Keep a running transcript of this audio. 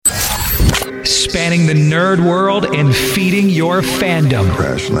spanning the nerd world and feeding your fandom.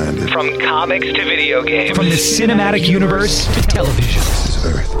 Crash landed. From comics to video games. From the cinematic universe to television. This is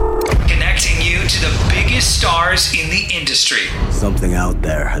Earth. Connecting you to the biggest stars in the industry. Something out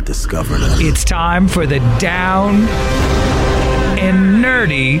there had discovered us. It's time for the Down and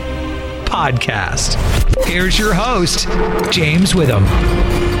Nerdy podcast. Here's your host, James Witham.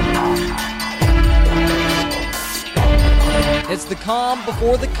 It's the calm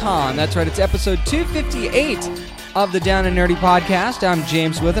before the con. That's right. It's episode 258 of the Down and Nerdy podcast. I'm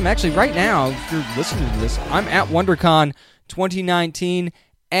James Witham. Actually, right now, if you're listening to this, I'm at WonderCon 2019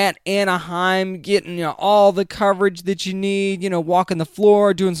 at Anaheim, getting all the coverage that you need, walking the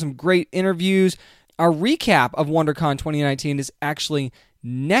floor, doing some great interviews. Our recap of WonderCon 2019 is actually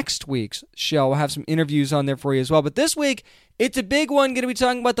next week's show. We'll have some interviews on there for you as well. But this week, it's a big one. Going to be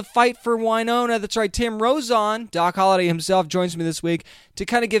talking about the fight for Winona. That's right, Tim Rozon, Doc Holliday himself, joins me this week to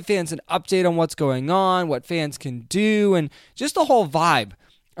kind of give fans an update on what's going on, what fans can do, and just the whole vibe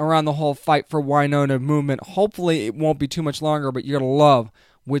around the whole fight for Winona movement. Hopefully, it won't be too much longer, but you're going to love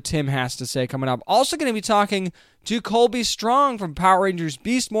what Tim has to say coming up. Also going to be talking to Colby Strong from Power Rangers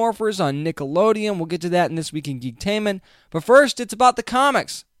Beast Morphers on Nickelodeon. We'll get to that in This Week in Geektainment. But first, it's about the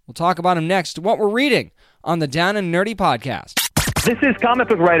comics. We'll talk about them next, what we're reading on the Down and Nerdy podcast. This is comic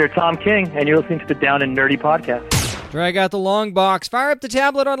book writer Tom King, and you're listening to the Down and Nerdy podcast. Drag out the long box, fire up the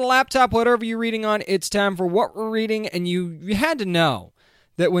tablet or the laptop, whatever you're reading on. It's time for what we're reading, and you had to know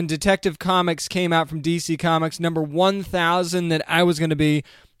that when Detective Comics came out from DC Comics, number 1000, that I was going to be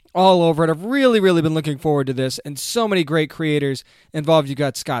all over it. I've really been looking forward to this, and so many great creators involved. You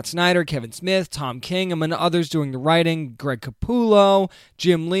got Scott Snyder, Kevin Smith, Tom King, among others doing the writing, Greg Capullo,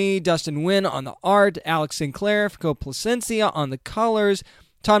 Jim Lee, Dustin Nguyen on the art, Alex Sinclair, Fico Placencia on the colors,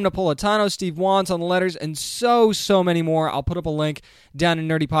 Tom Napolitano, Steve Wands on the letters, and so many more. I'll put up a link down at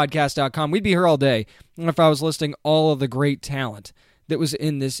nerdypodcast.com. We'd be here all day if I was listing all of the great talent that was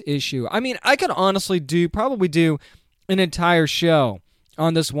in this issue. I mean, I could honestly probably do an entire show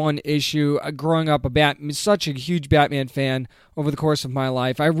on this one issue. Growing up such a huge Batman fan over the course of my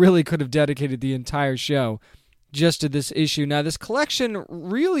life, I really could have dedicated the entire show just to this issue. Now, this collection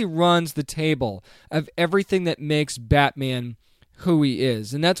really runs the table of everything that makes Batman who he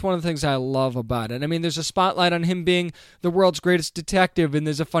is, and that's one of the things I love about it. I mean, there's a spotlight on him being the world's greatest detective, and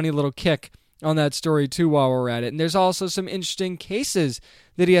there's a funny little kick on that story too while we're at it. And there's also some interesting cases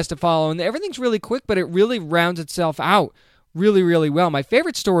that he has to follow, and everything's really quick, but it really rounds itself out really well. My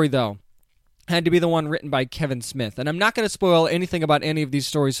favorite story, though, had to be the one written by Kevin Smith, and I'm not going to spoil anything about any of these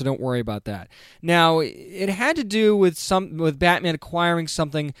stories, so don't worry about that. Now, it had to do with Batman acquiring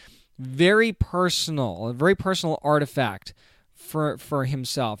something very personal, a very personal artifact for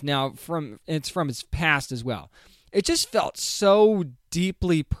himself. Now, it's from his past as well. It just felt so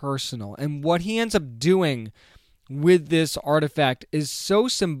deeply personal, and what he ends up doing with this artifact is so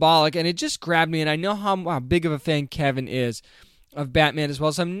symbolic, and it just grabbed me, and I know how big of a fan Kevin is of Batman as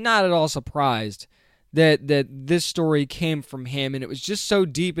well, so I'm not at all surprised that this story came from him, and it was just so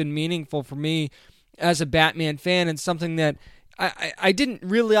deep and meaningful for me as a Batman fan, and something that I didn't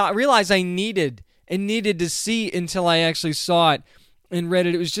really realize I needed to see until I actually saw it and read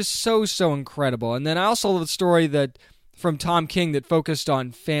it. It was just so incredible. And then I also love the story from Tom King that focused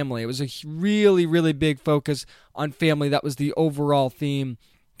on family. It was a really big focus on family. That was the overall theme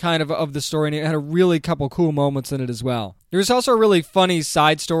kind of the story, and it had a really couple cool moments in it as well. There's also a really funny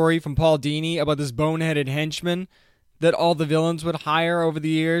side story from Paul Dini about this boneheaded henchman that all the villains would hire over the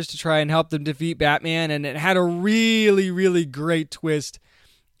years to try and help them defeat Batman, and it had a really great twist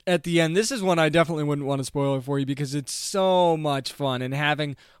at the end. This is one I definitely wouldn't want to spoil it for you because it's so much fun, and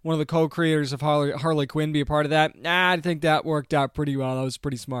having one of the co-creators of Harley Quinn be a part of that, I think that worked out pretty well. That was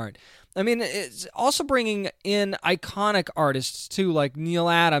pretty smart. I mean, it's also bringing in iconic artists too, like Neil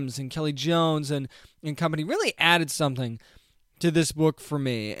Adams and Kelly Jones and company. Really added something to this book for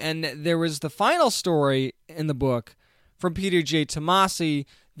me. And there was the final story in the book from Peter J. Tomasi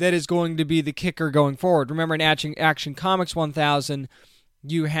that is going to be the kicker going forward. Remember in Action Comics 1000,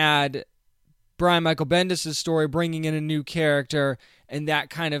 you had Brian Michael Bendis' story bringing in a new character, and that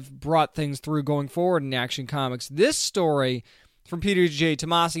kind of brought things through going forward in Action Comics. This story from Peter J.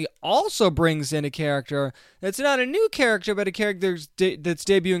 Tomasi also brings in a character that's not a new character, but a character that's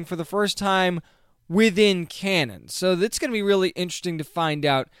debuting for the first time within canon. So that's going to be really interesting to find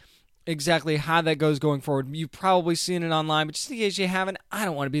out exactly how that goes going forward. You've probably seen it online, but just in case you haven't, I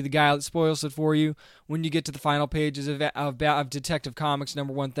don't want to be the guy that spoils it for you when you get to the final pages of Detective Comics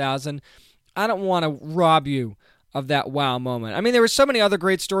number 1000. I don't want to rob you of that wow moment. I mean, there were so many other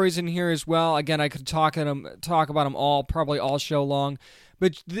great stories in here as well. Again, I could talk about them all, probably all show long.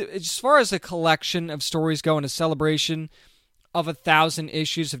 But as far as a collection of stories go and a celebration of 1,000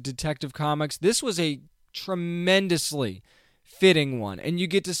 issues of Detective Comics, this was a tremendously fitting one. And you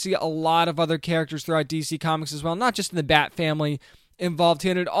get to see a lot of other characters throughout DC Comics as well, not just in the Bat family involved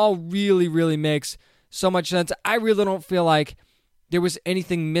here. And it all really, really makes so much sense. I really don't feel like there was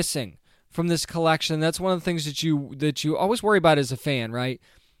anything missing from this collection. That's one of the things that you always worry about as a fan, right?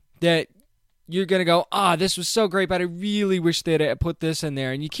 That you're going to go, this was so great, but I really wish they'd have put this in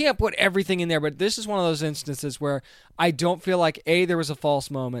there. And you can't put everything in there, but this is one of those instances where I don't feel like, A, there was a false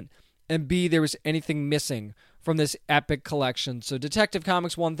moment, and B, there was anything missing from this epic collection. So Detective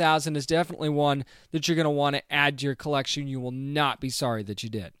Comics 1000 is definitely one that you're going to want to add to your collection. You will not be sorry that you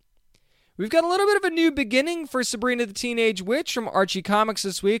did. We've got a little bit of a new beginning for Sabrina the Teenage Witch from Archie Comics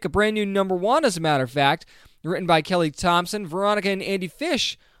this week. A brand new #1, as a matter of fact, written by Kelly Thompson, Veronica and Andy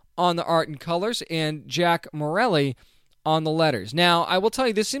Fish on the art and colors, and Jack Morelli on the letters. Now, I will tell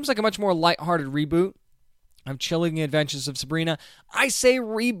you, this seems like a much more lighthearted reboot of Chilling Adventures of Sabrina. I say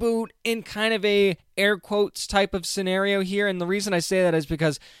reboot in kind of a air quotes type of scenario here, and the reason I say that is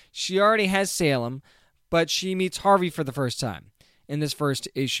because she already has Salem, but she meets Harvey for the first time in this first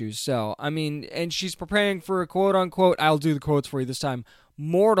issue. So, I mean, and she's preparing for a quote-unquote, I'll do the quotes for you this time,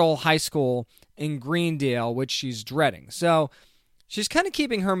 mortal high school in Greendale, which she's dreading. So, she's kind of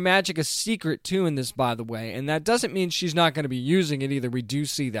keeping her magic a secret, too, in this, by the way, and that doesn't mean she's not going to be using it either. We do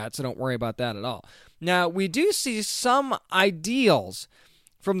see that, so don't worry about that at all. Now, we do see some ideals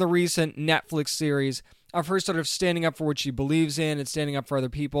from the recent Netflix series of her sort of standing up for what she believes in and standing up for other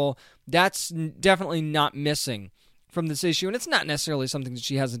people. That's definitely not missing from this issue, and it's not necessarily something that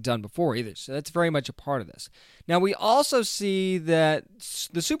she hasn't done before either, so that's very much a part of this. Now, we also see that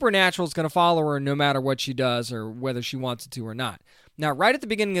the supernatural is going to follow her no matter what she does or whether she wants it to or not. Now, right at the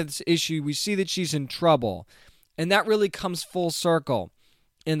beginning of this issue, we see that she's in trouble, and that really comes full circle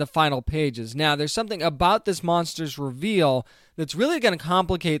in the final pages. Now, there's something about this monster's reveal that's really going to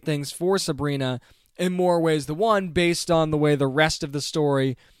complicate things for Sabrina in more ways than one, based on the way the rest of the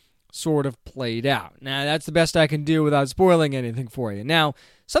story sort of played out. Now, that's the best I can do without spoiling anything for you. Now,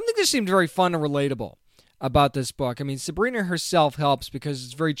 something that seemed very fun and relatable about this book. I mean, Sabrina herself helps because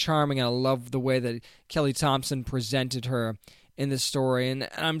it's very charming, and I love the way that Kelly Thompson presented her in this story, and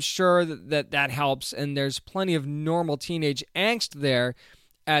I'm sure that helps, and there's plenty of normal teenage angst there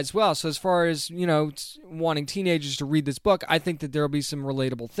as well. So as far as, wanting teenagers to read this book, I think that there will be some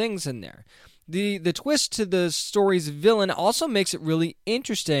relatable things in there. The twist to the story's villain also makes it really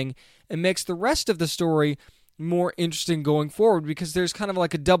interesting and makes the rest of the story more interesting going forward, because there's kind of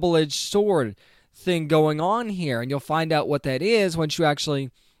like a double-edged sword thing going on here, and you'll find out what that is once you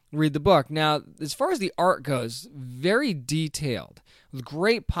actually read the book. Now, as far as the art goes, very detailed, with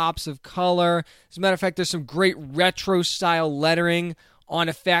great pops of color. As a matter of fact, there's some great retro-style lettering on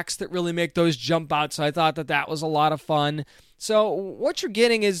effects that really make those jump out, so I thought that was a lot of fun. So what you're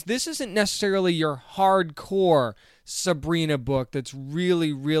getting is, this isn't necessarily your hardcore Sabrina book that's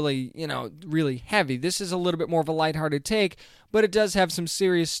really, really, really heavy. This is a little bit more of a lighthearted take, but it does have some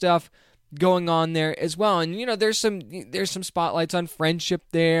serious stuff going on there as well. And there's some spotlights on friendship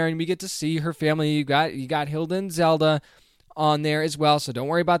there, and we get to see her family. You got Hilda and Zelda on there as well, so don't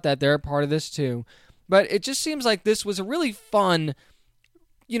worry about that. They're a part of this too. But it just seems like this was a really fun,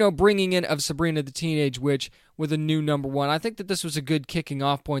 bringing in of Sabrina the Teenage Witch with a new #1. I think that this was a good kicking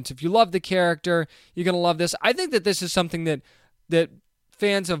off point. So if you love the character, you're going to love this. I think that this is something that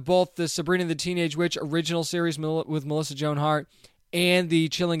fans of both the Sabrina the Teenage Witch original series with Melissa Joan Hart and the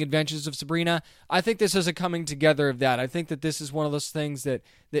Chilling Adventures of Sabrina, I think this is a coming together of that. I think that this is one of those things that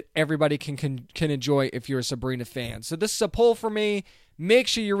everybody can enjoy if you're a Sabrina fan. So this is a pull for me. Make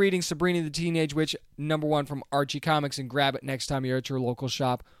sure you're reading Sabrina the Teenage Witch #1 from Archie Comics, and grab it next time you're at your local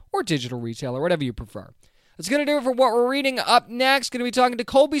shop or digital retailer, whatever you prefer. That's going to do it for what we're reading. Up next, going to be talking to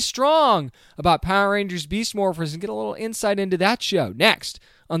Colby Strong about Power Rangers Beast Morphers and get a little insight into that show next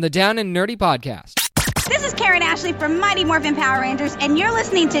on the Down and Nerdy Podcast. This is Karen Ashley from Mighty Morphin Power Rangers, and you're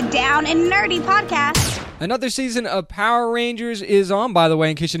listening to Down and Nerdy Podcast. Another season of Power Rangers is on, by the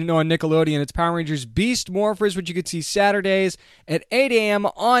way, in case you didn't know, on Nickelodeon. It's Power Rangers Beast Morphers, which you can see Saturdays at 8 a.m.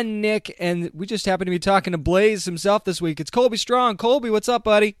 on Nick, and we just happen to be talking to Blaze himself this week. It's Colby Strong. Colby, what's up,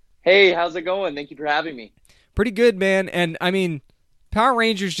 buddy? Hey, how's it going? Thank you for having me. Pretty good, man. And, I mean, Power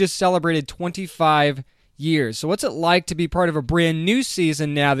Rangers just celebrated 25 years. So what's it like to be part of a brand new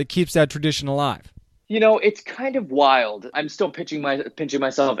season now that keeps that tradition alive? It's kind of wild. I'm still pinching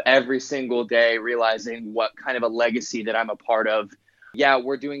myself every single day, realizing what kind of a legacy that I'm a part of. Yeah,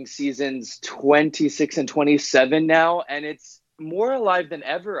 we're doing seasons 26 and 27 now, and it's more alive than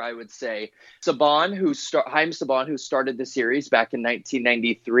ever, I would say. Haim Saban, who started the series back in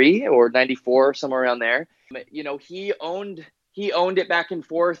 1993 or 94, somewhere around there. He owned it back and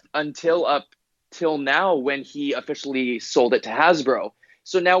forth up till now when he officially sold it to Hasbro.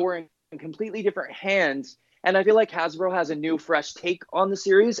 So now we're in completely different hands. And I feel like Hasbro has a new, fresh take on the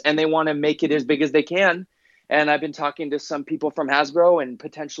series, and they want to make it as big as they can. And I've been talking to some people from Hasbro, and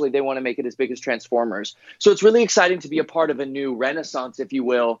potentially they want to make it as big as Transformers. So it's really exciting to be a part of a new renaissance, if you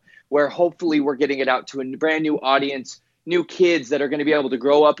will, where hopefully we're getting it out to a brand new audience, new kids that are going to be able to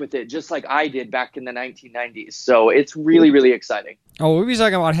grow up with it, just like I did back in the 1990s. So it's really, really exciting. Oh, we'll be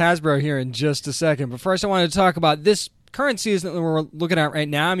talking about Hasbro here in just a second. But first, I wanted to talk about this current season that we're looking at right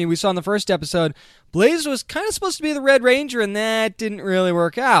now. I mean, we saw in the first episode, Blaze was kind of supposed to be the Red Ranger, and that didn't really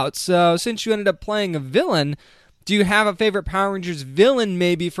work out. So since you ended up playing a villain, do you have a favorite Power Rangers villain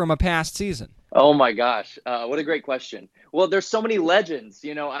maybe from a past season? Oh my gosh, what a great question. Well, there's so many legends,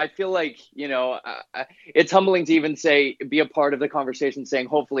 I feel like, it's humbling to even be a part of the conversation saying,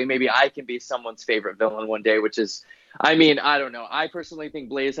 hopefully maybe I can be someone's favorite villain one day, which is, I don't know. I personally think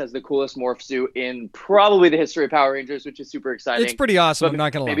Blaze has the coolest morph suit in probably the history of Power Rangers, which is super exciting. It's pretty awesome, I'm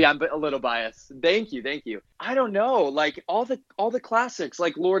not going to lie. Maybe I'm a little biased. Thank you. I don't know, like all the classics,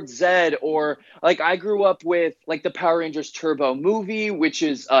 like Lord Zed, or like I grew up with like the Power Rangers Turbo movie, which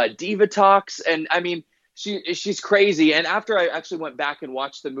is Divatox, and I mean, she's crazy. And after I actually went back and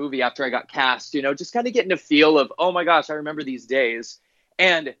watched the movie after I got cast, just kind of getting a feel of, oh my gosh, I remember these days.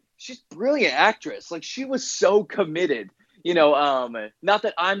 And she's a brilliant actress. Like, she was so committed, not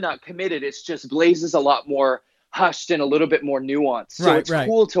that I'm not committed. It's just Blaze is a lot more hushed and a little bit more nuanced. So it's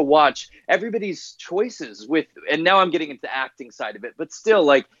cool to watch everybody's choices and now I'm getting into the acting side of it, but still,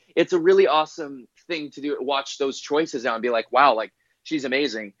 like, it's a really awesome thing to do, watch those choices now and be like, wow, like, she's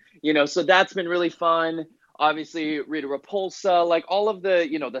amazing, so that's been really fun. Obviously, Rita Repulsa, like all of the,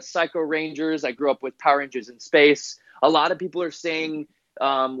 the Psycho Rangers. I grew up with Power Rangers in Space. A lot of people are saying,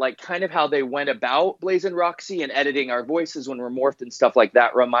 like kind of how they went about Blaze and Roxy and editing our voices when we're morphed and stuff like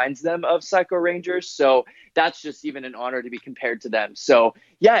that reminds them of Psycho Rangers. So that's just even an honor to be compared to them. So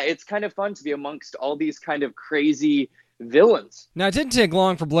yeah, it's kind of fun to be amongst all these kind of crazy villains. Now, it didn't take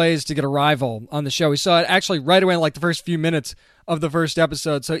long for Blaze to get a rival on the show. We saw it actually right away in like the first few minutes of the first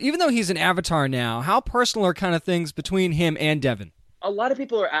episode. So even though he's an avatar now, how personal are kind of things between him and Devin? A lot of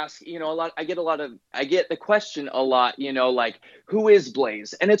people are asking, I get the question a lot, like, who is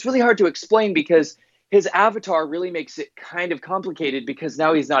Blaze? And it's really hard to explain because his avatar really makes it kind of complicated because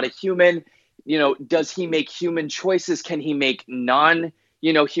now he's not a human. Does he make human choices? Can he make human,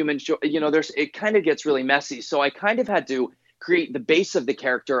 it kind of gets really messy. So I kind of had to create the base of the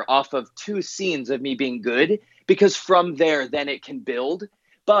character off of 2 scenes of me being good, because from there, then it can build.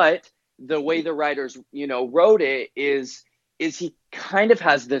 But the way the writers, wrote it is he kind of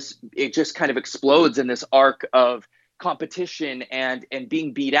has this, it just kind of explodes in this arc of competition and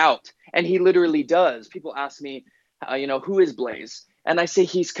being beat out. And he literally does. People ask me, who is Blaze? And I say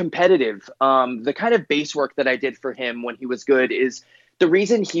he's competitive. The kind of base work that I did for him when he was good is the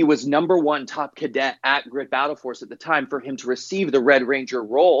reason he was #1 top cadet at Grid Battle Force at the time, for him to receive the Red Ranger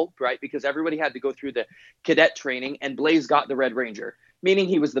role, right? Because everybody had to go through the cadet training, and Blaze got the Red Ranger, meaning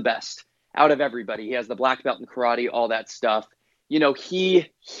he was the best out of everybody. He has the black belt in karate, all that stuff. He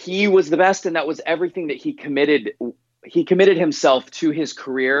was the best, and that was everything that he committed. He committed himself to his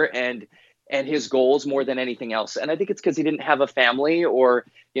career and his goals more than anything else. And I think it's because he didn't have a family, or,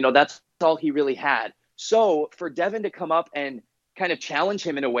 that's all he really had. So for Devin to come up and kind of challenge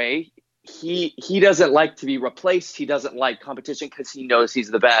him in a way, he doesn't like to be replaced. He doesn't like competition because he knows he's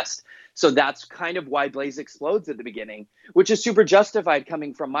the best. So that's kind of why Blaze explodes at the beginning, which is super justified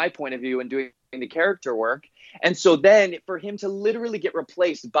coming from my point of view and doing the character work. And so then for him to literally get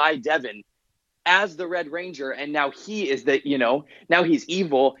replaced by Devin as the Red Ranger, and now he is now he's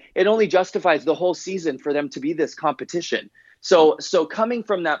evil, it only justifies the whole season for them to be this competition. So coming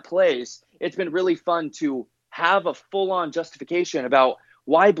from that place, it's been really fun to have a full-on justification about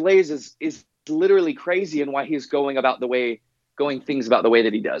why Blaze is literally crazy and why he's going things about the way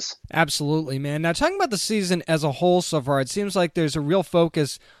that he does. Absolutely, man. Now, talking about the season as a whole so far, it seems like there's a real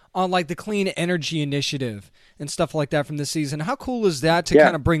focus on like the clean energy initiative and stuff like that from this season. How cool is that to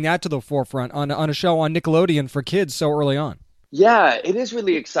kind of bring that to the forefront on a show on Nickelodeon for kids so early on? Yeah, it is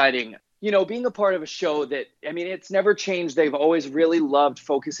really exciting. Being a part of a show that, it's never changed. They've always really loved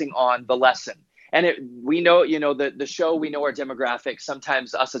focusing on the lesson. And we know, the show, we know our demographics.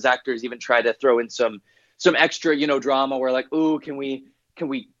 Sometimes us as actors even try to throw in some extra, drama. We're like, ooh, can we can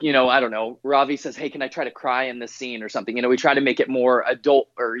we, I don't know, Ravi says, hey, can I try to cry in this scene or something? We try to make it more adult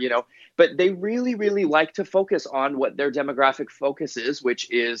or, but they really, really like to focus on what their demographic focus is, which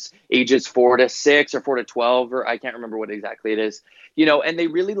is ages 4 to 6 or 4 to 12, or I can't remember what exactly it is, and they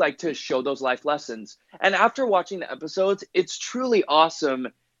really like to show those life lessons. And after watching the episodes, it's truly awesome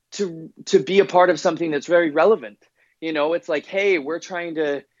to be a part of something that's very relevant. It's like, hey,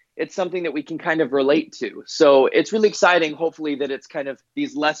 it's something that we can kind of relate to. So it's really exciting, hopefully, that it's kind of,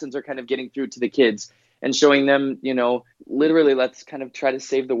 these lessons are kind of getting through to the kids and showing them, literally, let's kind of try to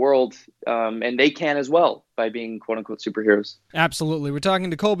save the world. And they can as well by being quote unquote superheroes. Absolutely. We're talking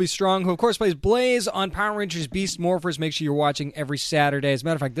to Colby Strong, who of course plays Blaze on Power Rangers Beast Morphers. Make sure you're watching every Saturday. As a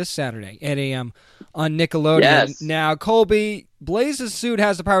matter of fact, this Saturday, 8 a.m. on Nickelodeon. Yes. Now, Colby, Blaze's suit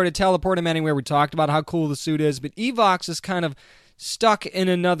has the power to teleport him anywhere. We talked about how cool the suit is, but Evox is kind of stuck in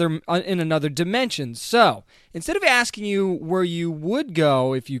another dimension. So instead of asking you where you would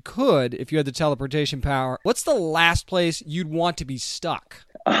go if you had the teleportation power, what's the last place you'd want to be stuck?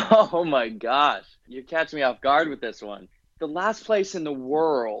 Oh my gosh, you catch me off guard with this one. The last place in the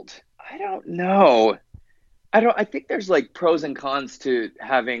world, I don't know. I think there's like pros and cons to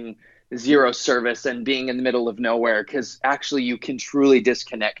having zero service and being in the middle of nowhere, because actually you can truly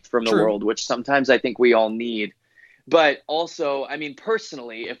disconnect from the world, which sometimes I think we all need. But also,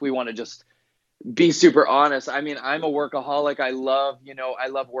 personally, if we want to just be super honest, I'm a workaholic. I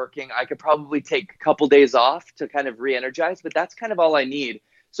love working. I could probably take a couple days off to kind of re-energize, but that's kind of all I need.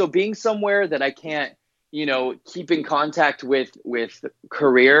 So being somewhere that I can't, keep in contact with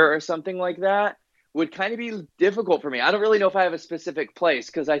career or something like that would kind of be difficult for me. I don't really know if I have a specific place,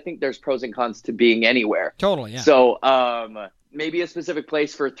 because I think there's pros and cons to being anywhere. Totally, yeah. So, maybe a specific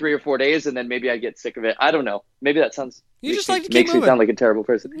place for 3 or 4 days, and then maybe I get sick of it. I don't know. Maybe that sounds... You just like to keep moving. Makes me sound like a terrible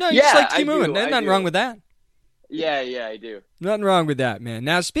person. No, you just like to keep moving. There's nothing wrong with that. Yeah, I do. Nothing wrong with that, man.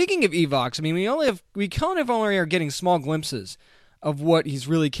 Now, speaking of Evox, we kind of only are getting small glimpses of what he's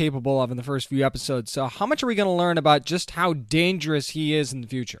really capable of in the first few episodes. So how much are we going to learn about just how dangerous he is in the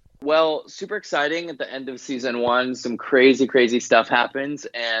future? Well, super exciting. At the end of season 1, some crazy, crazy stuff happens,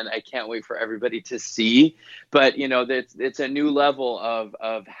 and I can't wait for everybody to see. But, it's a new level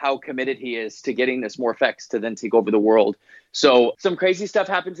of how committed he is to getting this Morph-X to then take over the world. So some crazy stuff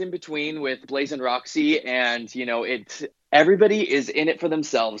happens in between with Blaze and Roxy, and, everybody is in it for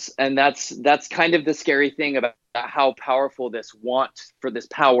themselves. And that's kind of the scary thing about how powerful this want for this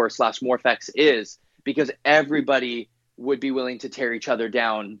power / Morph-X is, because everybody would be willing to tear each other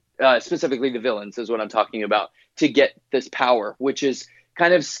down, specifically the villains is what I'm talking about, to get this power, which is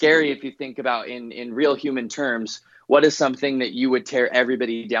kind of scary if you think about in real human terms, what is something that you would tear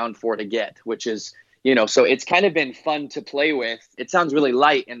everybody down for to get, which is, so it's kind of been fun to play with. It sounds really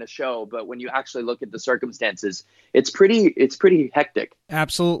light in the show, but when you actually look at the circumstances, it's pretty hectic.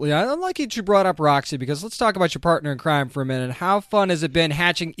 Absolutely. I like that you brought up Roxy, because let's talk about your partner in crime for a minute. How fun has it been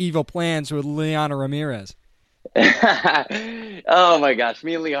hatching evil plans with Liana Ramirez? Oh my gosh,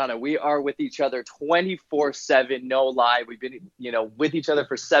 me and Liana, we are with each other 24/7, no lie. We've been, with each other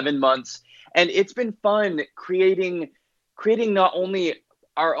for 7 months, and it's been fun creating not only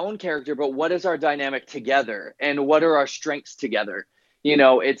our own character, but what is our dynamic together and what are our strengths together.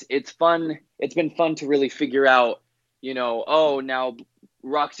 It's fun. It's been fun to really figure out, now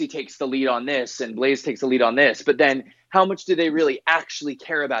Roxy takes the lead on this and Blaze takes the lead on this, but then how much do they really actually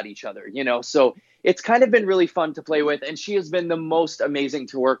care about each other? So it's kind of been really fun to play with, and she has been the most amazing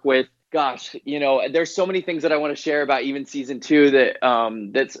to work with. Gosh, there's so many things that I want to share about even season 2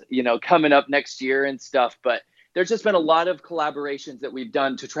 that's coming up next year and stuff, but there's just been a lot of collaborations that we've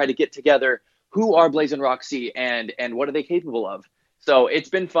done to try to get together who are Blaze and Roxy and what are they capable of. So it's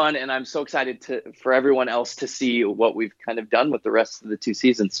been fun, and I'm so excited for everyone else to see what we've kind of done with the rest of the 2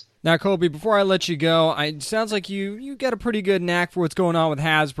 seasons. Now, Colby, before I let you go, it sounds like you got a pretty good knack for what's going on with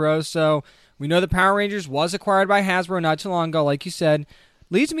Hasbro. So we know that Power Rangers was acquired by Hasbro not too long ago, like you said.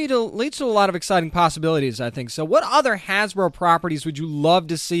 Leads to a lot of exciting possibilities, I think. So what other Hasbro properties would you love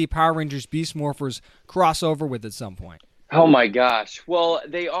to see Power Rangers Beast Morphers cross over with at some point? Oh my gosh. Well,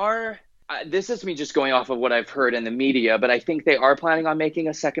 they are... this is me just going off of what I've heard in the media, but I think they are planning on making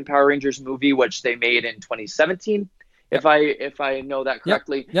a second Power Rangers movie, which they made in 2017, if I know that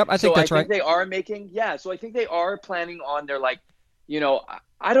correctly. Yep, I think that's right. They are making, so I think they are planning on their,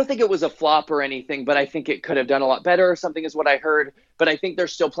 I don't think it was a flop or anything, but I think it could have done a lot better or something is what I heard. But I think they're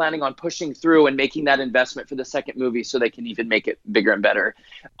still planning on pushing through and making that investment for the second movie so they can even make it bigger and better.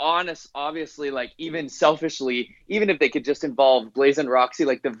 Obviously, even selfishly, even if they could just involve Blaze and Roxy,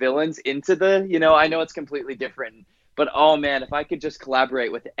 the villains into the, I know it's completely different, but oh man, if I could just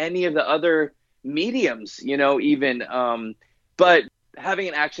collaborate with any of the other mediums, but having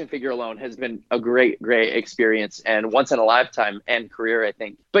an action figure alone has been a great experience and once in a lifetime and career, I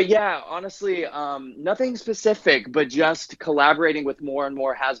think. But yeah, honestly, nothing specific, but just collaborating with more and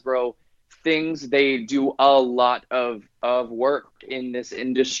more Hasbro things. They do a lot of work in this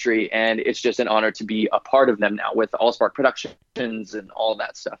industry, and it's just an honor to be a part of them now with Allspark Productions and all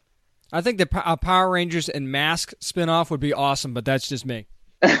that stuff. I think the Power Rangers and Mask spinoff would be awesome, but that's just me.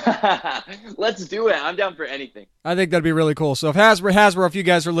 Let's do it. I'm down for anything. I think that'd be really cool. So if Hasbro, if you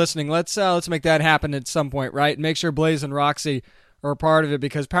guys are listening, let's make that happen at some point, right? And make sure Blaze and Roxy are a part of it,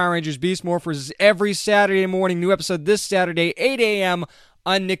 because Power Rangers Beast Morphers is every Saturday morning. New episode this Saturday, 8 a.m.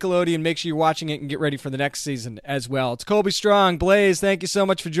 on Nickelodeon. Make sure you're watching it and get ready for the next season as well. It's Colby Strong. Blaze, thank you so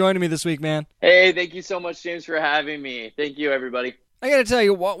much for joining me this week, man. Hey, thank you so much, James, for having me. Thank you, everybody. I gotta tell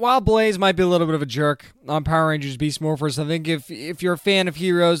you, while Blaze might be a little bit of a jerk on Power Rangers Beast Morphers, I think if you're a fan of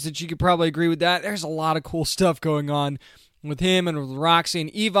heroes, that you could probably agree with that. There's a lot of cool stuff going on with him and with Roxy.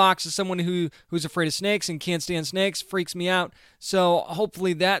 And Evox is someone who's afraid of snakes and can't stand snakes, freaks me out. So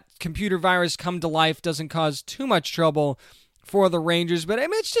hopefully that computer virus come to life doesn't cause too much trouble for the Rangers. But I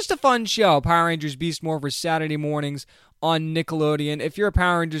mean, it's just a fun show. Power Rangers Beast Morphers Saturday mornings on Nickelodeon. If you're a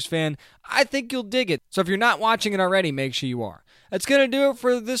Power Rangers fan, I think you'll dig it. So if you're not watching it already, make sure you are. That's going to do it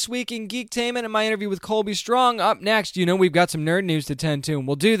for this week in Geektainment and my interview with Colby Strong. Up next, we've got some nerd news to tend to, and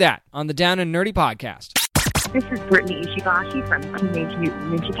we'll do that on the Down and Nerdy podcast. This is Brittany Ishibashi from Teenage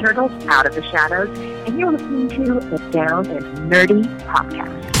Mutant Ninja Turtles, Out of the Shadows, and you're listening to the Down and Nerdy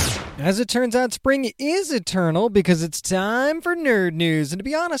podcast. As it turns out, spring is eternal because it's time for nerd news. And to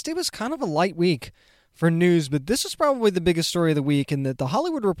be honest, it was kind of a light week for news, but this was probably the biggest story of the week, in that the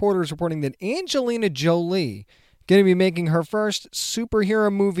Hollywood Reporter is reporting that Angelina Jolie going to be making her first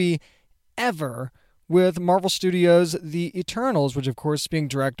superhero movie ever with Marvel Studios' The Eternals, which of course is being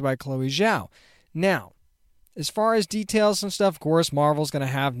directed by Chloe Zhao. Now, as far as details and stuff, of course, Marvel's going to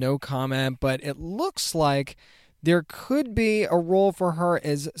have no comment, but it looks like there could be a role for her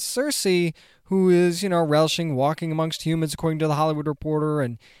as Cersei, who is, relishing walking amongst humans, according to the Hollywood Reporter,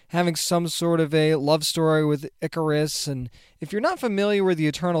 and having some sort of a love story with Icarus. And if you're not familiar with The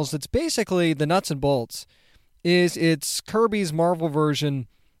Eternals, it's basically the nuts and bolts. It's Kirby's Marvel version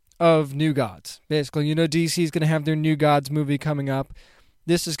of New Gods. Basically, DC's going to have their New Gods movie coming up.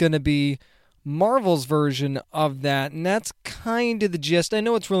 This is going to be Marvel's version of that, and that's kind of the gist. I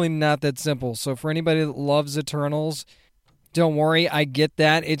know it's really not that simple, so for anybody that loves Eternals, don't worry, I get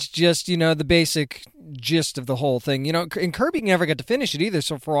that. It's just, the basic gist of the whole thing. And Kirby never got to finish it either,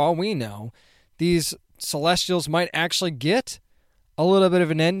 so for all we know, these Celestials might actually get a little bit of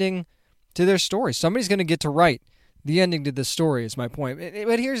an ending to their story. Somebody's going to get to write the ending to this story, is my point.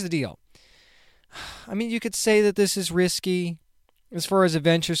 But here's the deal. I mean, you could say that this is risky as far as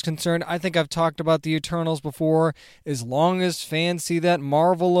adventure's concerned. I think I've talked about the Eternals before. As long as fans see that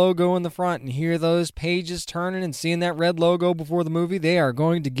Marvel logo in the front and hear those pages turning and seeing that red logo before the movie, they are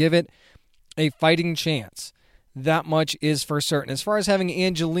going to give it a fighting chance. That much is for certain. As far as having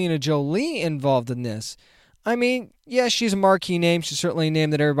Angelina Jolie involved in this, I mean, yeah, she's a marquee name. She's certainly a name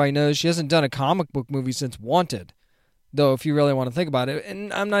that everybody knows. She hasn't done a comic book movie since Wanted, though, if you really want to think about it.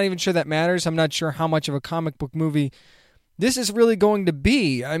 And I'm not even sure that matters. I'm not sure how much of a comic book movie this is really going to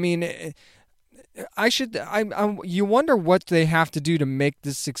be. I mean, you wonder what they have to do to make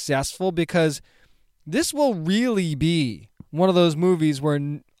this successful, because this will really be one of those movies where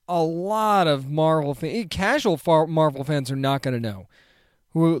a lot of Marvel fans, casual Marvel fans, are not going to know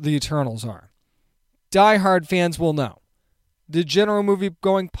who the Eternals are. Die-hard fans will know. The general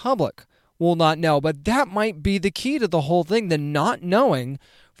movie-going public will not know, but that might be the key to the whole thing. The not knowing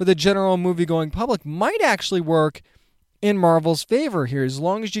for the general movie-going public might actually work in Marvel's favor here, as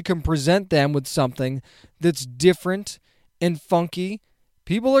long as you can present them with something that's different and funky.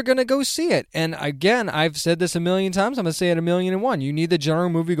 People are going to go see it. And again, I've said this a million times. I'm going to say it 1,000,001. You need the general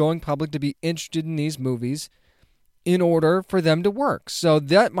movie-going public to be interested in these movies in order for them to work. So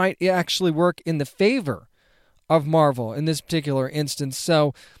that might actually work in the favor of Marvel in this particular instance.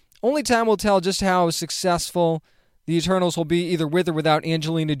 So only time will tell just how successful the Eternals will be, either with or without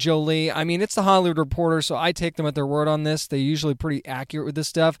Angelina Jolie. I mean, it's the Hollywood Reporter, so I take them at their word on this. They're usually pretty accurate with this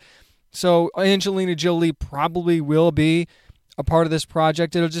stuff. So Angelina Jolie probably will be a part of this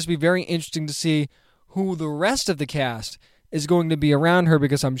project. It'll just be very interesting to see who the rest of the cast is going to be around her,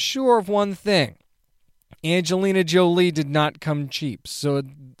 because I'm sure of one thing. Angelina Jolie did not come cheap. So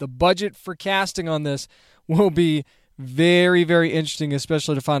the budget for casting on this will be very, very interesting,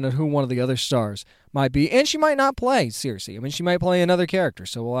 especially to find out who one of the other stars might be. And she might not play Cersei. I mean, she might play another character,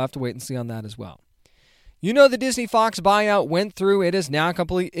 so we'll have to wait and see on that as well. The Disney Fox buyout went through. It is now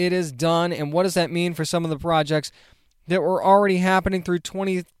complete. It is done. And what does that mean for some of the projects that were already happening through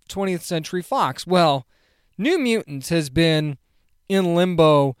 20th Century Fox. Well, New Mutants has been in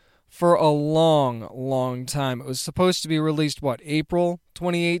limbo for a long, long time. It was supposed to be released, April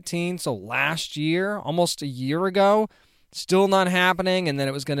 2018? So last year, almost a year ago. Still not happening, and then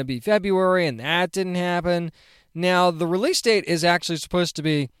it was going to be February, and that didn't happen. Now, the release date is actually supposed to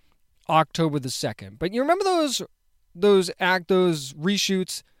be October the 2nd. But you remember those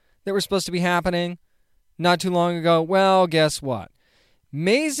reshoots that were supposed to be happening not too long ago? Well, guess what?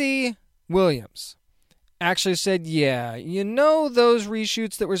 Maisie Williams actually said, yeah, those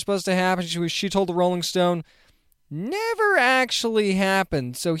reshoots that were supposed to happen, she told the Rolling Stone, never actually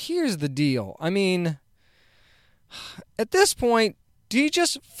happened. So here's the deal. I mean, at this point, do you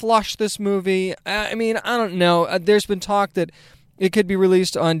just flush this movie? I mean, I don't know. There's been talk that it could be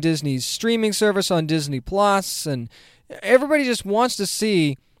released on Disney's streaming service, on Disney Plus, and everybody just wants to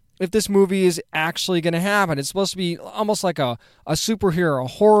see if this movie is actually going to happen. It's supposed to be almost like a superhero, a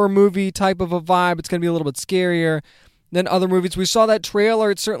horror movie type of a vibe. It's going to be a little bit scarier than other movies. We saw that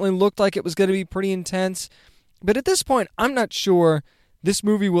trailer. It certainly looked like it was going to be pretty intense. But at this point, I'm not sure this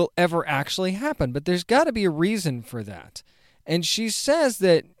movie will ever actually happen. But there's got to be a reason for that. And she says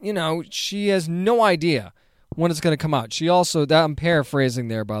that, she has no idea when it's going to come out. She also, I'm paraphrasing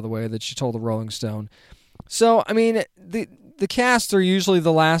there, by the way, that she told the Rolling Stone. So, I mean, the casts are usually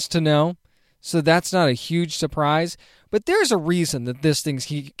the last to know, so that's not a huge surprise. But there's a reason that this thing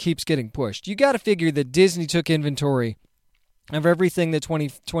keeps getting pushed. You got to figure that Disney took inventory of everything that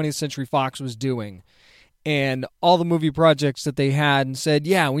 20th Century Fox was doing and all the movie projects that they had and said,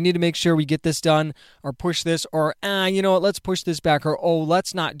 yeah, we need to make sure we get this done or push this or, you know what, let's push this back or,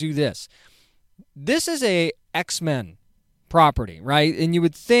 let's not do this. This is a X-Men property, right? And you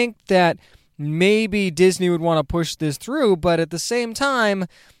would think that maybe Disney would want to push this through, but at the same time,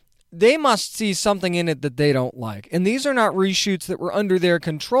 they must see something in it that they don't like. And these are not reshoots that were under their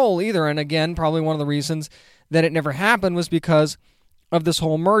control either. And again, probably one of the reasons that it never happened was because of this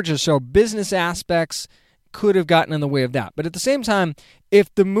whole merger. So business aspects could have gotten in the way of that. But at the same time,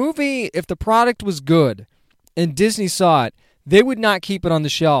 if the product was good and Disney saw it, they would not keep it on the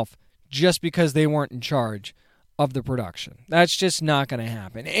shelf just because they weren't in charge of the production. That's just not going to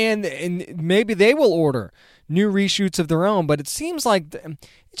happen. And maybe they will order new reshoots of their own, but it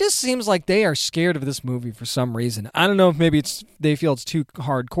just seems like they are scared of this movie for some reason. I don't know if maybe they feel it's too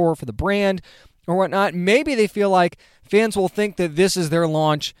hardcore for the brand or whatnot. Maybe they feel like fans will think that this is their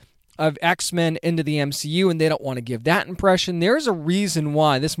launch of X-Men into the MCU, and they don't want to give that impression. There's a reason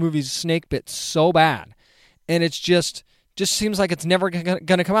why this movie's snake bit so bad, and it's just seems like it's never going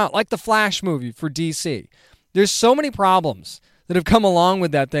to come out, like the Flash movie for DC. There's so many problems that have come along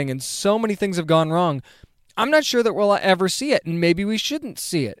with that thing, and so many things have gone wrong. I'm not sure that we'll ever see it, and maybe we shouldn't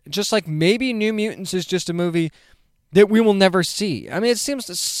see it. Just like maybe New Mutants is just a movie that we will never see. I mean, it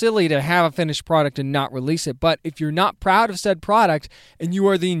seems silly to have a finished product and not release it, but if you're not proud of said product and you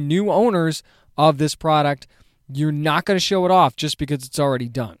are the new owners of this product, you're not going to show it off just because it's already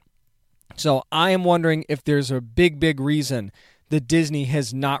done. So I am wondering if there's a big, big reason that Disney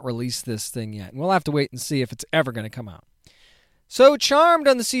has not released this thing yet. We'll have to wait and see if it's ever going to come out. So Charmed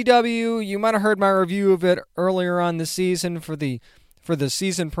on the CW, you might have heard my review of it earlier on the season for the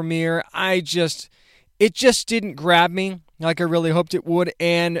season premiere. It just didn't grab me like I really hoped it would,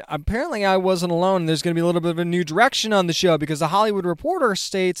 and apparently I wasn't alone. There's going to be a little bit of a new direction on the show because The Hollywood Reporter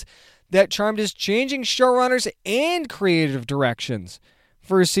states that Charmed is changing showrunners and creative directions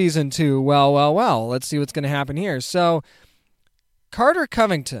for season 2. Well, let's see what's going to happen here. So Carter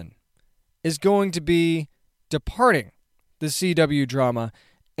Covington is going to be departing the CW drama,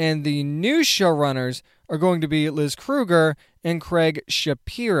 and the new showrunners are going to be Liz Kruger and Craig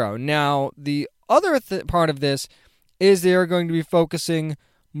Shapiro. Now, the other part of this is they are going to be focusing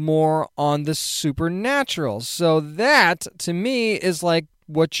more on the supernatural. So that, to me, is like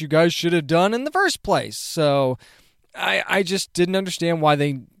what you guys should have done in the first place. So I just didn't understand why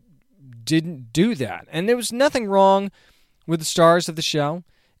they didn't do that. And there was nothing wrong with the stars of the show.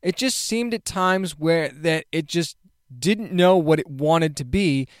 It just seemed at times where that it just didn't know what it wanted to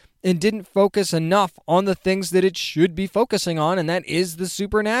be and didn't focus enough on the things that it should be focusing on, and that is the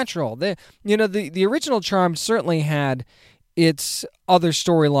supernatural. The original Charmed certainly had its other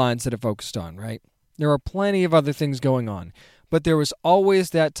storylines that it focused on, right? There are plenty of other things going on, but there was always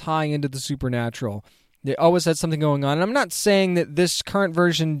that tie into the supernatural. They always had something going on, and I'm not saying that this current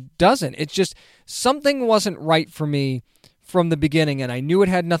version doesn't. It's just something wasn't right for me from the beginning, and I knew it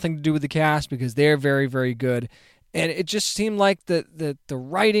had nothing to do with the cast because they're very, very good. And it just seemed like the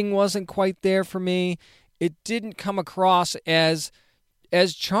writing wasn't quite there for me. It didn't come across as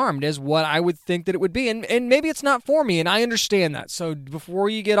as charmed as what I would think that it would be. And maybe it's not for me, and I understand that. So before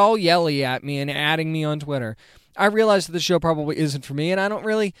you get all yelly at me and adding me on Twitter, I realize that the show probably isn't for me, and I don't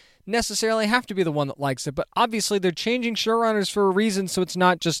really necessarily have to be the one that likes it. But obviously they're changing showrunners for a reason, so it's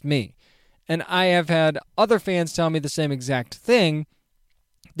not just me. And I have had other fans tell me the same exact thing,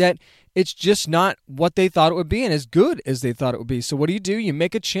 that it's just not what they thought it would be and as good as they thought it would be. So what do? You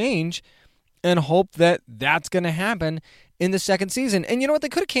make a change and hope that that's going to happen in the second season. And you know what? They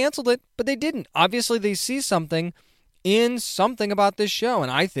could have canceled it, but they didn't. Obviously, they see something about this show,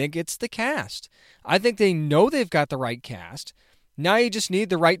 and I think it's the cast. I think they know they've got the right cast. Now you just need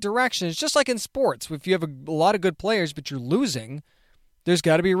the right direction. It's just like in sports. If you have a lot of good players, but you're losing, there's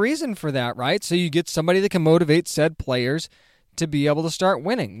got to be a reason for that, right? So you get somebody that can motivate said players to be able to start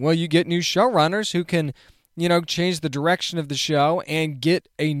winning. Well, you get new showrunners who can, change the direction of the show and get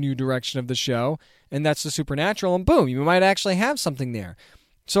a new direction of the show, and that's the Supernatural, and boom, you might actually have something there.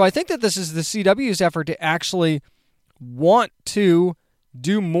 So I think that this is the CW's effort to actually want to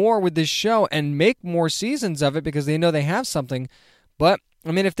do more with this show and make more seasons of it because they know they have something. But,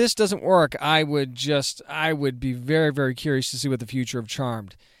 if this doesn't work, I would be very, very curious to see what the future of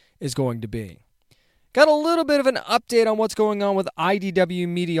Charmed is going to be. Got a little bit of an update on what's going on with IDW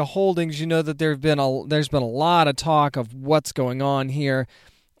Media Holdings. You know that there's been a lot of talk of what's going on here.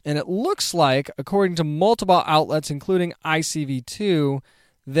 And it looks like, according to multiple outlets, including ICV2,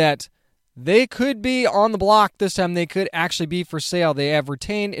 that they could be on the block this time. They could actually be for sale. They have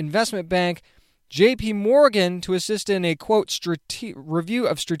retained investment bank JP Morgan to assist in a, quote, review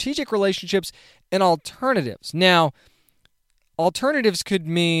of strategic relationships and alternatives. Now, alternatives could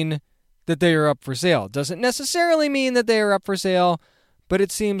mean that they are up for sale. Doesn't necessarily mean that they are up for sale, but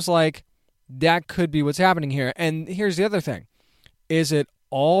it seems like that could be what's happening here. And here's the other thing. Is it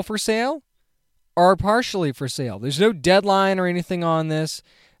all for sale or partially for sale? There's no deadline or anything on this,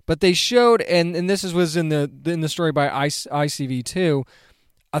 but they showed, and this was in the story by ICV2,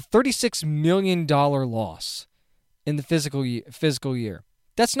 a $36 million loss in the fiscal year.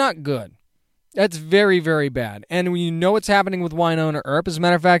 That's not good. That's very, very bad. And you know what's happening with Wynonna Earp. As a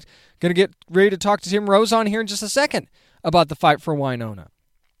matter of fact, going to get ready to talk to Tim Rose on here in just a second about the fight for Wynonna.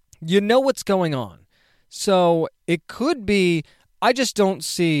 You know what's going on. So it could be, I just don't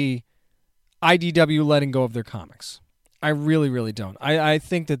see IDW letting go of their comics. I really, really don't. I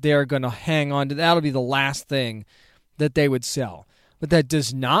think that they're going to hang on to, that'll be the last thing that they would sell. But that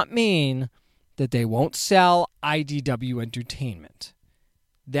does not mean that they won't sell IDW Entertainment.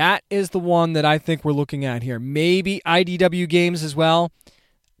 That is the one that I think we're looking at here. Maybe IDW Games as well.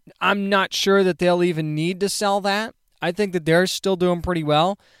 I'm not sure that they'll even need to sell that. I think that they're still doing pretty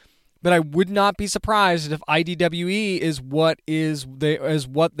well. But I would not be surprised if IDWE is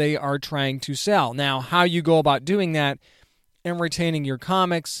what they are trying to sell. Now, how you go about doing that and retaining your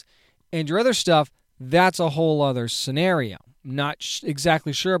comics and your other stuff, that's a whole other scenario. Not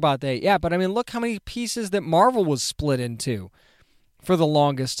exactly sure about that yet. But look how many pieces that Marvel was split into for the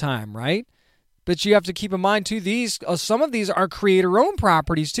longest time, right? But you have to keep in mind, too, some of these are creator-owned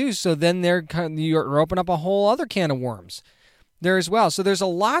properties, too, so then you're opening up a whole other can of worms there as well. So there's a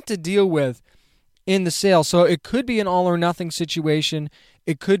lot to deal with in the sale. So it could be an all-or-nothing situation.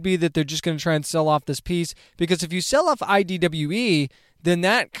 It could be that they're just going to try and sell off this piece, because if you sell off IDWE, then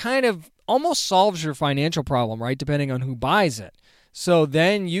that kind of almost solves your financial problem, right, depending on who buys it. So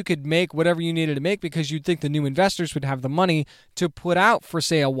then you could make whatever you needed to make because you'd think the new investors would have the money to put out for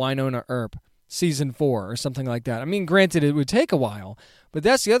sale Wynonna Earp Season 4 or something like that. Granted, it would take a while, but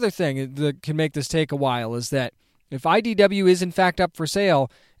that's the other thing that can make this take a while is that if IDW is in fact up for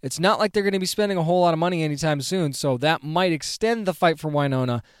sale, it's not like they're going to be spending a whole lot of money anytime soon, so that might extend the fight for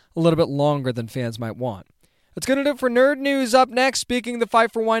Wynonna a little bit longer than fans might want. That's going to do it for Nerd News. Up next, speaking of the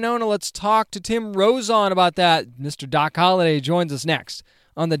fight for Wynonna, let's talk to Tim Rozon about that. Mr. Doc Holliday joins us next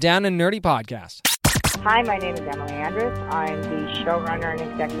on the Down and Nerdy podcast. Hi, my name is Emily Andrus. I'm the showrunner and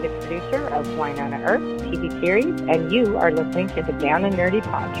executive producer of Wynonna Earp TV series, and you are listening to the Down and Nerdy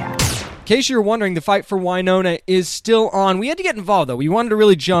podcast. In case you're wondering, the fight for Wynonna is still on. We had to get involved, though. We wanted to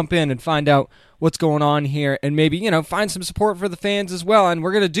really jump in and find out what's going on here and maybe, find some support for the fans as well. And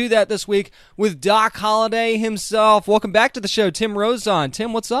we're going to do that this week with Doc Holliday himself. Welcome back to the show, Tim Rozon.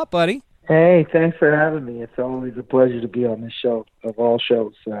 Tim, what's up, buddy? Hey, thanks for having me. It's always a pleasure to be on this show, of all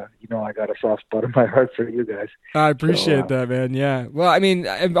shows. I got a soft spot in my heart for you guys. I appreciate that, man, yeah. Well,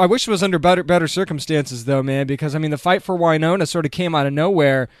 I wish it was under better circumstances, though, man, because, the fight for Wynonna sort of came out of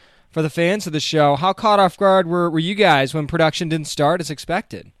nowhere for the fans of the show. How caught off guard were you guys when production didn't start as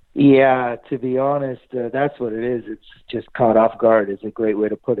expected? Yeah, to be honest, that's what it is. It's just caught off guard is a great way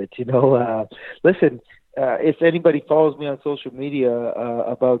to put it. Listen, if anybody follows me on social media,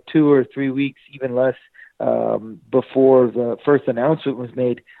 about 2 or 3 weeks, even less, before the first announcement was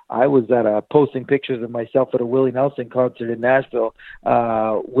made, I was posting pictures of myself at a Willie Nelson concert in Nashville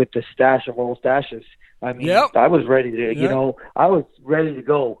with the stash of all stashes. I mean, I was ready to, I was ready to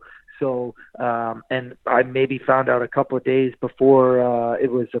go. So, and I maybe found out a couple of days before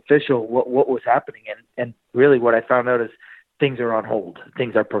it was official what was happening. And really what I found out is things are on hold,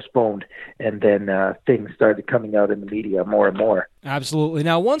 things are postponed, and then things started coming out in the media more and more. Absolutely.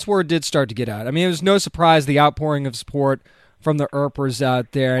 Now, once word did start to get out, I mean, it was no surprise the outpouring of support from the Earpers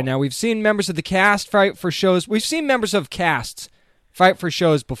out there. Now, we've seen members of the cast fight for shows. We've seen members of casts fight for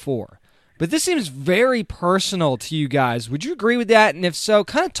shows before. But this seems very personal to you guys. Would you agree with that? And if so,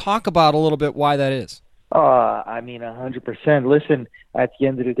 kind of talk about a little bit why that is. I mean, 100%. Listen, at the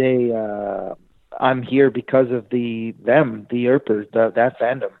end of the day, I'm here because of the Earpers, that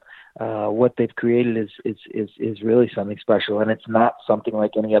fandom. What they've created is really something special, and it's not something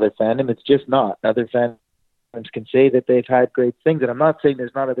like any other fandom. It's just not. Other fandoms can say that they've had great things, and I'm not saying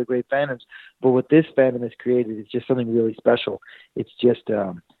there's not other great fandoms, but what this fandom has created is just something really special. It's just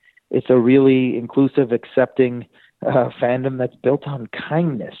it's a really inclusive, accepting fandom that's built on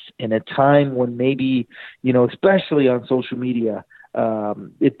kindness in a time when maybe, especially on social media,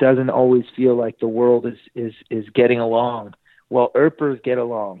 it doesn't always feel like the world is getting along. Well, Earpers get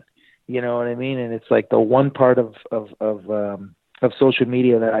along, you know what I mean? And it's like the one part of social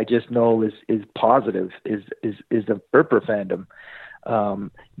media that I just know is positive is the Earper fandom.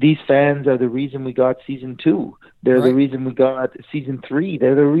 These fans are the reason we got season 2. They're the reason we got season 3.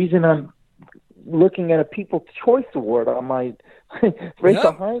 They're the reason I'm looking at a People's Choice Award on my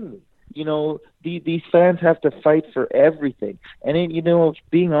behind me. These fans have to fight for everything. And then,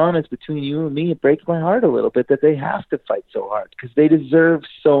 being honest between you and me, it breaks my heart a little bit that they have to fight so hard because they deserve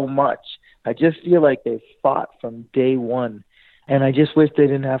so much. I just feel like they fought from day one. And I just wish they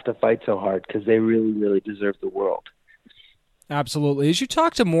didn't have to fight so hard because they really, really deserve the world. Absolutely. As you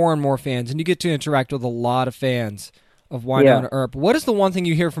talk to more and more fans, and you get to interact with a lot of fans of Wynonna Earp, what is the one thing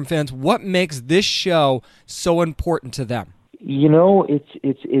you hear from fans? What makes this show so important to them?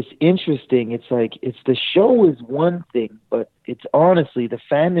 It's interesting. It's like the show is one thing, but it's honestly the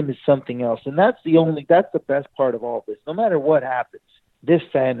fandom is something else, and that's the best part of all this. No matter what happens, this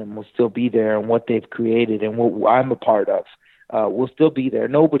fandom will still be there, and what they've created and what I'm a part of. We'll still be there.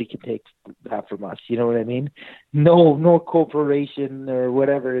 Nobody can take that from us. You know what I mean? No corporation or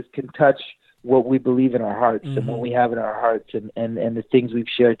whatever can touch what we believe in our hearts and what we have in our hearts and the things we've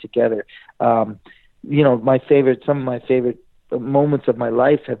shared together. Some of my favorite moments of my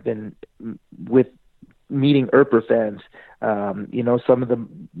life have been with meeting Earper fans. Some of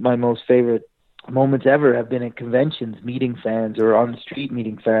my most favorite moments ever have been at conventions, meeting fans, or on the street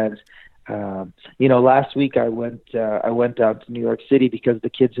meeting fans. Last week I went down to New York City because the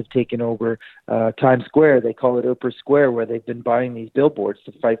kids have taken over Times Square. They call it Earper Square, where they've been buying these billboards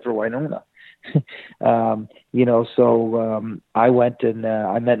to fight for Wynonna. I went and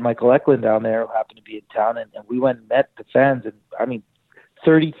I met Michael Eklund down there, who happened to be in town, and we went and met the fans, and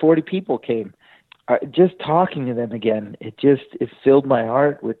 30, 40 people came. Just talking to them again, it filled my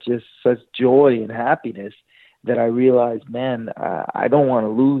heart with just such joy and happiness that I realized, man, I don't want to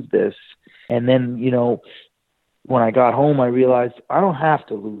lose this. And then, when I got home, I realized I don't have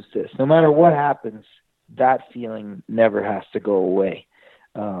to lose this. No matter what happens, that feeling never has to go away,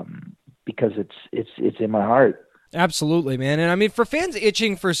 because it's in my heart. Absolutely, man. And for fans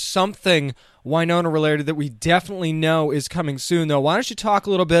itching for something Wynonna related that we definitely know is coming soon, though, why don't you talk a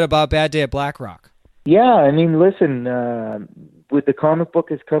little bit about Bad Day at Black Rock? Yeah, listen, with the comic book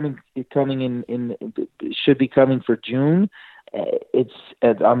should be coming for June.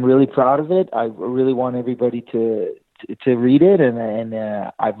 I'm really proud of it. I really want everybody to read it, and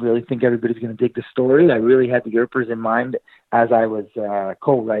I really think everybody's going to dig the story. I really had the Earpers in mind as I was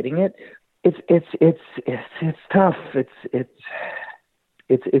co-writing it. It's tough.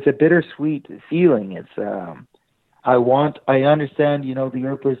 It's a bittersweet feeling. I understand, the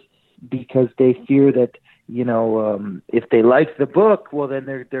Earpers, because they fear that, if they like the book, well, then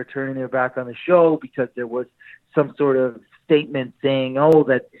they're turning their back on the show because there was some sort of statement saying,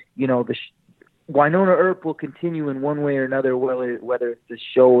 that, Wynonna Earp will continue in one way or another, whether it's the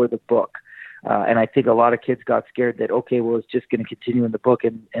show or the book. And I think a lot of kids got scared that, it's just going to continue in the book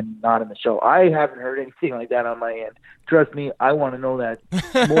and not in the show. I haven't heard anything like that on my end. Trust me, I want to know that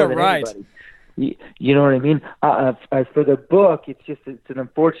more than right. anybody. You know what I mean? As for the book, it's an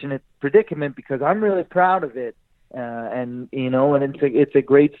unfortunate predicament because I'm really proud of it, and it's a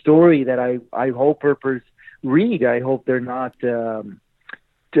great story that I hope Earpers read. I hope they're not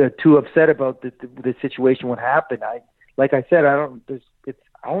too upset about the situation what happened. Like I said, I don't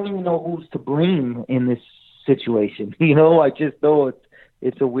even know who's to blame in this situation. I just know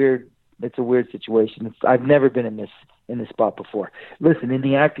it's a weird situation. I've never been in this spot before. Listen, in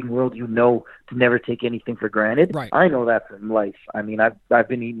the acting world, to never take anything for granted. Right. I know that from life. I mean, I've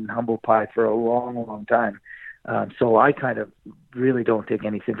been eating humble pie for a long, long time. So I kind of really don't take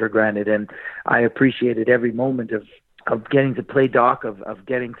anything for granted, and I appreciated every moment of getting to play Doc, of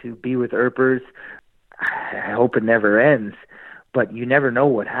getting to be with Earpers. I hope it never ends, but you never know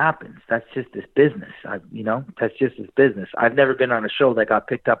what happens. That's just this business. That's just this business. I've never been on a show that got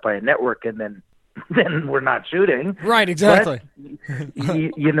picked up by a network and then we're not shooting. Right, exactly.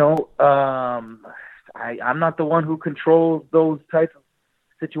 But, I'm not the one who controls those types of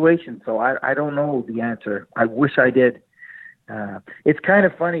situations, so I don't know the answer. I wish I did. It's kind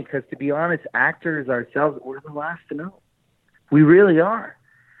of funny because, to be honest, actors ourselves, we're the last to know. We really are.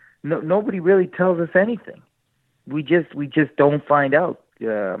 Nobody really tells us anything. We just don't find out.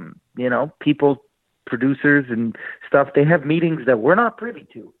 People, producers and stuff, they have meetings that we're not privy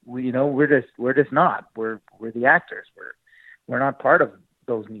to. We're just not. We're the actors. We're not part of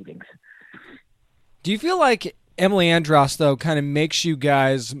those meetings. Do you feel like Emily Andros, though, kind of makes you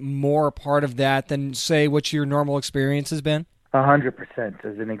guys more a part of that than, say, what your normal experience has been? 100%.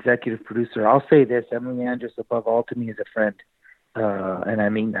 As an executive producer, I'll say this: Emily Andros, above all, to me, is a friend, and I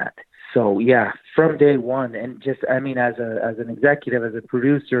mean that. So yeah, from day one, and just as an executive, as a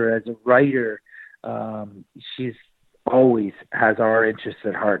producer, as a writer, she's always has our interests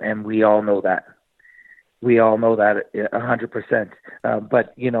at heart, and we all know that. We all know that 100%.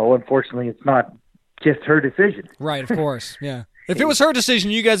 But unfortunately, it's not just her decision. Right, of course, yeah. If it was her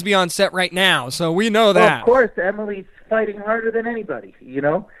decision, you guys be on set right now, so we know that. Well, of course, Emily's fighting harder than anybody,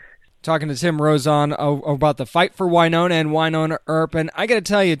 Talking to Tim Rozon about the fight for Wynonna and Wynonna Earp. And I got to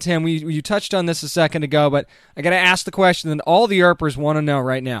tell you, Tim, you touched on this a second ago, but I got to ask the question that all the Earpers want to know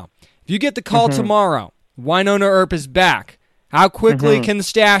right now. If you get the call tomorrow, Wynonna Earp is back, how quickly can the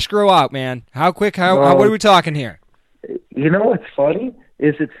stash grow out, man? How quick? What are we talking here? What's funny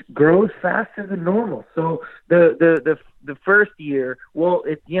is it grows faster than normal. So the first year,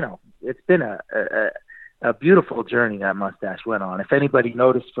 it's been a beautiful journey that mustache went on. If anybody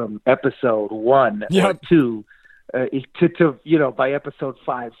noticed from episode 1 or 2, by episode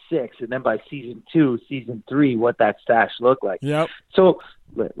 5, 6, and then by season 2, season 3, what that stash looked like. Yep. So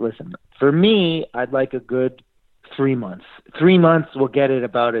listen, for me, I'd like a good 3 months. 3 months will get it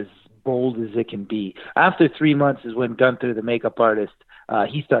about as bold as it can be. After 3 months is when Gunther, the makeup artist,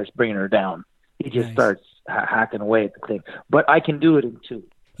 he starts bringing her down. He just starts hacking away at the thing. But I can do it in 2.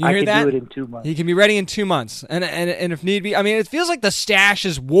 You hear that? I can do it in 2 months. He can be ready in 2 months, and if need be. I mean, it feels like the stash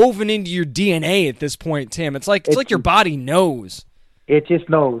is woven into your DNA at this point, Tim. It's like your body knows. It just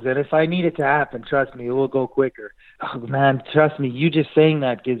knows, and if I need it to happen, trust me, it will go quicker. Oh, man, trust me, you just saying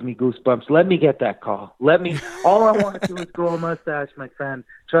that gives me goosebumps. Let me get that call. All I want to do is grow a mustache, my friend.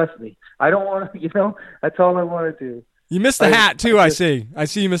 Trust me. I don't want to, that's all I want to do. You missed the hat, too, I see. I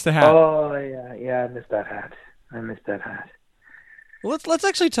see you missed the hat. Oh, yeah, I missed that hat. Well, let's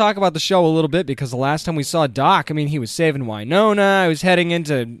actually talk about the show a little bit, because the last time we saw Doc, he was saving Wynonna. He was heading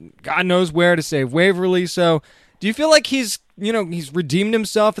into God knows where to save Waverly. So do you feel like he's redeemed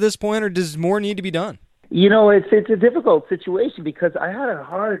himself at this point, or does more need to be done? It's a difficult situation because I had a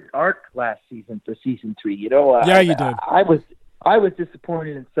hard arc last season for season 3. Yeah, you did. I was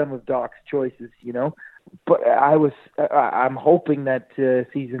disappointed in some of Doc's choices, but I'm hoping that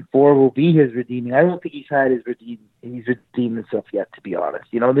season 4 will be his redeeming. I don't think he's redeemed himself yet, to be honest.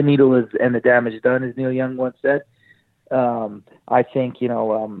 The needle is and the damage done, as Neil Young once said. I think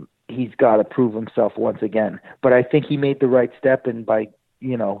he's got to prove himself once again. But I think he made the right step in by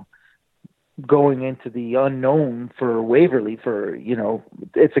going into the unknown for Waverly.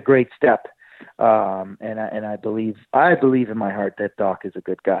 It's a great step. And I believe in my heart that Doc is a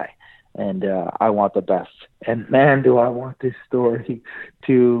good guy. And I want the best. And man, do I want this story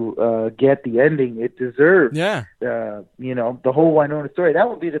to get the ending it deserves. Yeah. The whole Wynonna story. That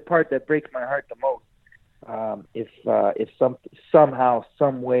would be the part that breaks my heart the most. If somehow,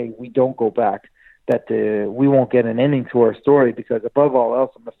 some way we don't go back, that we won't get an ending to our story, because above all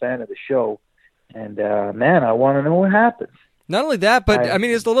else, I'm a fan of the show. And man, I want to know what happens. Not only that, but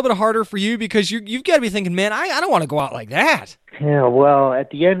it's a little bit harder for you because you've got to be thinking, man, I don't want to go out like that. Yeah, well, at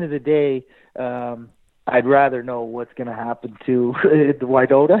the end of the day, I'd rather know what's going to happen to the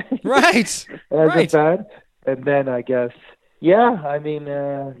Wynonna. Right. As a fan. And then I guess, I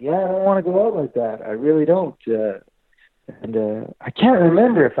don't want to go out like that. I really don't. And I can't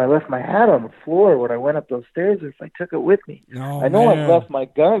remember if I left my hat on the floor when I went up those stairs or if I took it with me. Oh, I know man. I left my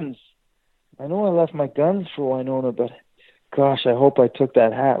guns. I know I left my guns for Winona, but gosh, I hope I took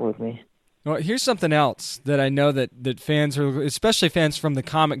that hat with me. Well, here's something else that I know that fans are, especially fans from the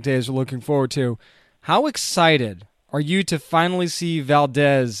comic days, are looking forward to. How excited are you to finally see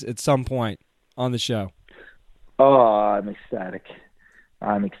Valdez at some point on the show? Oh, I'm ecstatic.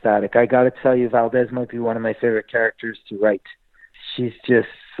 I got to tell you, Valdez might be one of my favorite characters to write. She's just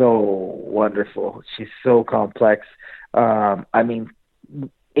so wonderful. She's so complex. I mean,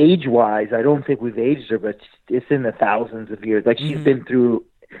 age-wise, I don't think we've aged her, but it's in the thousands of years. Like, she's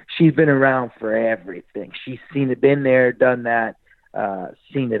been around for everything. She's been there, done that,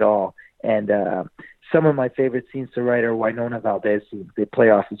 seen it all. And some of my favorite scenes to write are Winona Valdez scenes. They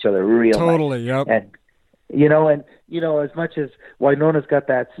play off each other real Totally, nice. yep. And as much as Winona's got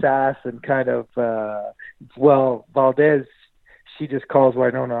that sass and kind of, Valdez, she just calls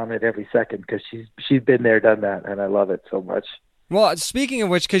Winona on it every second because she's been there, done that, and I love it so much. Well, speaking of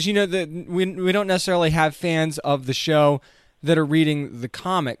which, because we don't necessarily have fans of the show that are reading the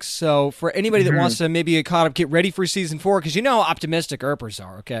comics, so for anybody that wants to maybe get caught up, get ready for season 4, because you know how optimistic Earpers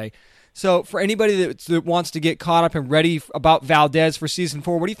are, okay? So for anybody that wants to get caught up and ready about Valdez for season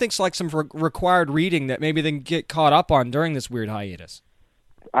 4, what do you think's like some required reading that maybe they can get caught up on during this weird hiatus?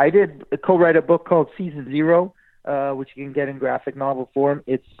 I did co-write a book called Season 0, which you can get in graphic novel form.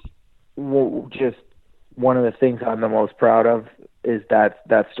 It's just one of the things I'm the most proud of is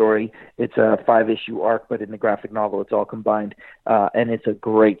that story. It's a 5-issue arc, but in the graphic novel, it's all combined. And it's a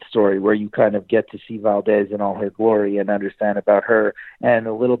great story where you kind of get to see Valdez in all her glory and understand about her and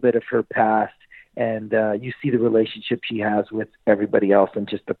a little bit of her past. And you see the relationship she has with everybody else and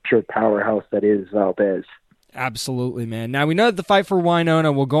just the pure powerhouse that is Valdez. Absolutely, man. Now, we know that the fight for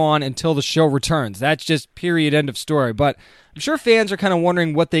Winona will go on until the show returns. That's just period, end of story. But I'm sure fans are kind of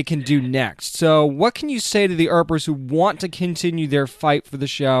wondering what they can do next. So what can you say to the Earpers who want to continue their fight for the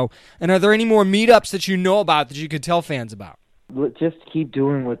show? And are there any more meetups that you know about that you could tell fans about? Just keep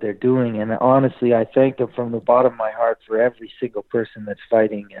doing what they're doing. And honestly, I thank them from the bottom of my heart for every single person that's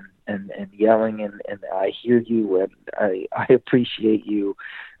fighting and yelling. And I hear you and I appreciate you.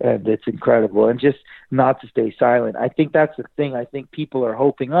 And it's incredible. And just not to stay silent. I think that's the thing. I think people are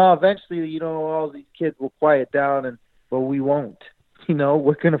hoping, eventually, all these kids will quiet down. Well, we won't.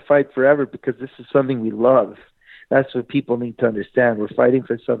 We're going to fight forever because this is something we love. That's what people need to understand. We're fighting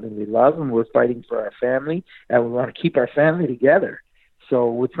for something we love, and we're fighting for our family, and we want to keep our family together.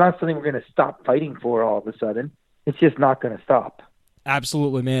 So it's not something we're going to stop fighting for all of a sudden. It's just not going to stop.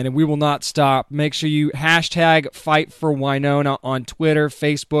 Absolutely, man, and we will not stop. Make sure you hashtag Fight for Winona on Twitter,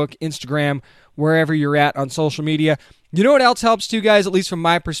 Facebook, Instagram, wherever you're at on social media. You know what else helps too, guys, at least from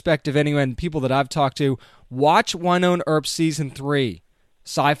my perspective anyway, and people that I've talked to? Watch Wynonna Earp Season 3.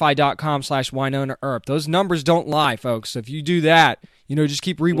 sci-fi.com/Wynonna Earp. Those numbers don't lie, folks. If you do that, just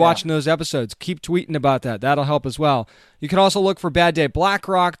keep rewatching those episodes. Keep tweeting about that. That'll help as well. You can also look for Bad Day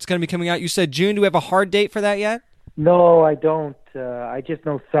Blackrock. It's going to be coming out. You said June. Do we have a hard date for that yet? No, I don't. I just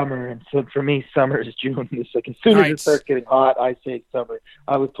know summer, and so for me, summer is June. It's like as soon as it starts getting hot, I say summer.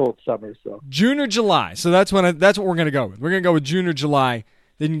 I was told summer, so June or July. So that's what we're going to go with. We're going to go with June or July.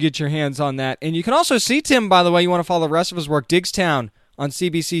 Then you can get your hands on that, and you can also see Tim. By the way, you want to follow the rest of his work, Digstown on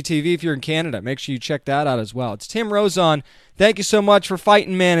CBC TV if you're in Canada. Make sure you check that out as well. It's Tim Rozon. Thank you so much for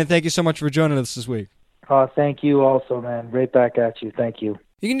fighting, man, and thank you so much for joining us this week. Thank you also, man. Right back at you. Thank you.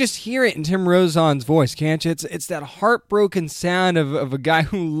 You can just hear it in Tim Rozon's voice, can't you? It's that heartbroken sound of a guy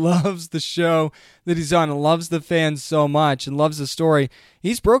who loves the show that he's on and loves the fans so much and loves the story.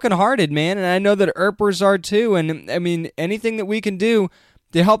 He's brokenhearted, man, and I know that Earpers are too. And, I mean, anything that we can do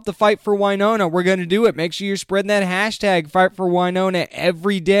to help the fight for Winona, we're going to do it. Make sure you're spreading that hashtag, Fight for Winona,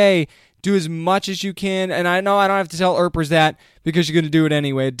 every day. Do as much as you can. And I know I don't have to tell Earpers that because you're going to do it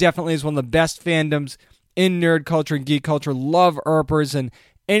anyway. It definitely is one of the best fandoms in nerd culture and geek culture. Love Earpers, and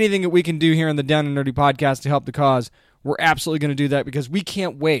anything that we can do here on the Down and Nerdy podcast to help the cause, we're absolutely going to do that because we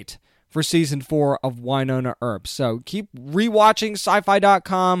can't wait for Season 4 of Wynonna Earp. So keep rewatching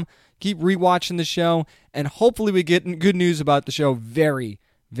sci-fi.com, keep rewatching the show, and hopefully we get good news about the show very,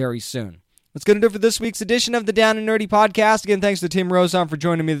 very soon. That's going to do it for this week's edition of the Down and Nerdy podcast. Again, thanks to Tim Rozon for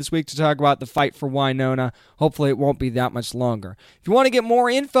joining me this week to talk about the fight for Winona. Hopefully it won't be that much longer. If you want to get more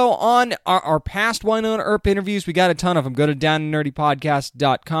info on our past Wynonna Earp interviews, we got a ton of them. Go to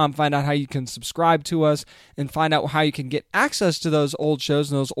downandnerdypodcast.com, find out how you can subscribe to us, and find out how you can get access to those old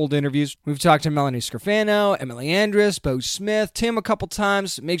shows and those old interviews. We've talked to Melanie Scarfano, Emily Andrus, Bo Smith, Tim a couple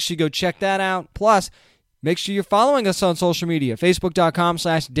times. Make sure you go check that out. Plus, Make sure you're following us on social media,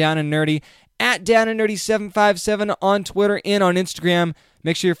 facebook.com/downandnerdy, at downandnerdy757 on Twitter and on Instagram.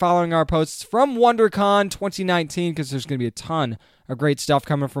 Make sure you're following our posts from WonderCon 2019 because there's going to be a ton of great stuff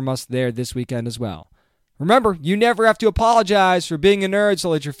coming from us there this weekend as well. Remember, you never have to apologize for being a nerd, so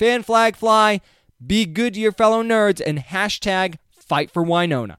let your fan flag fly, be good to your fellow nerds, and #FightForWynonna.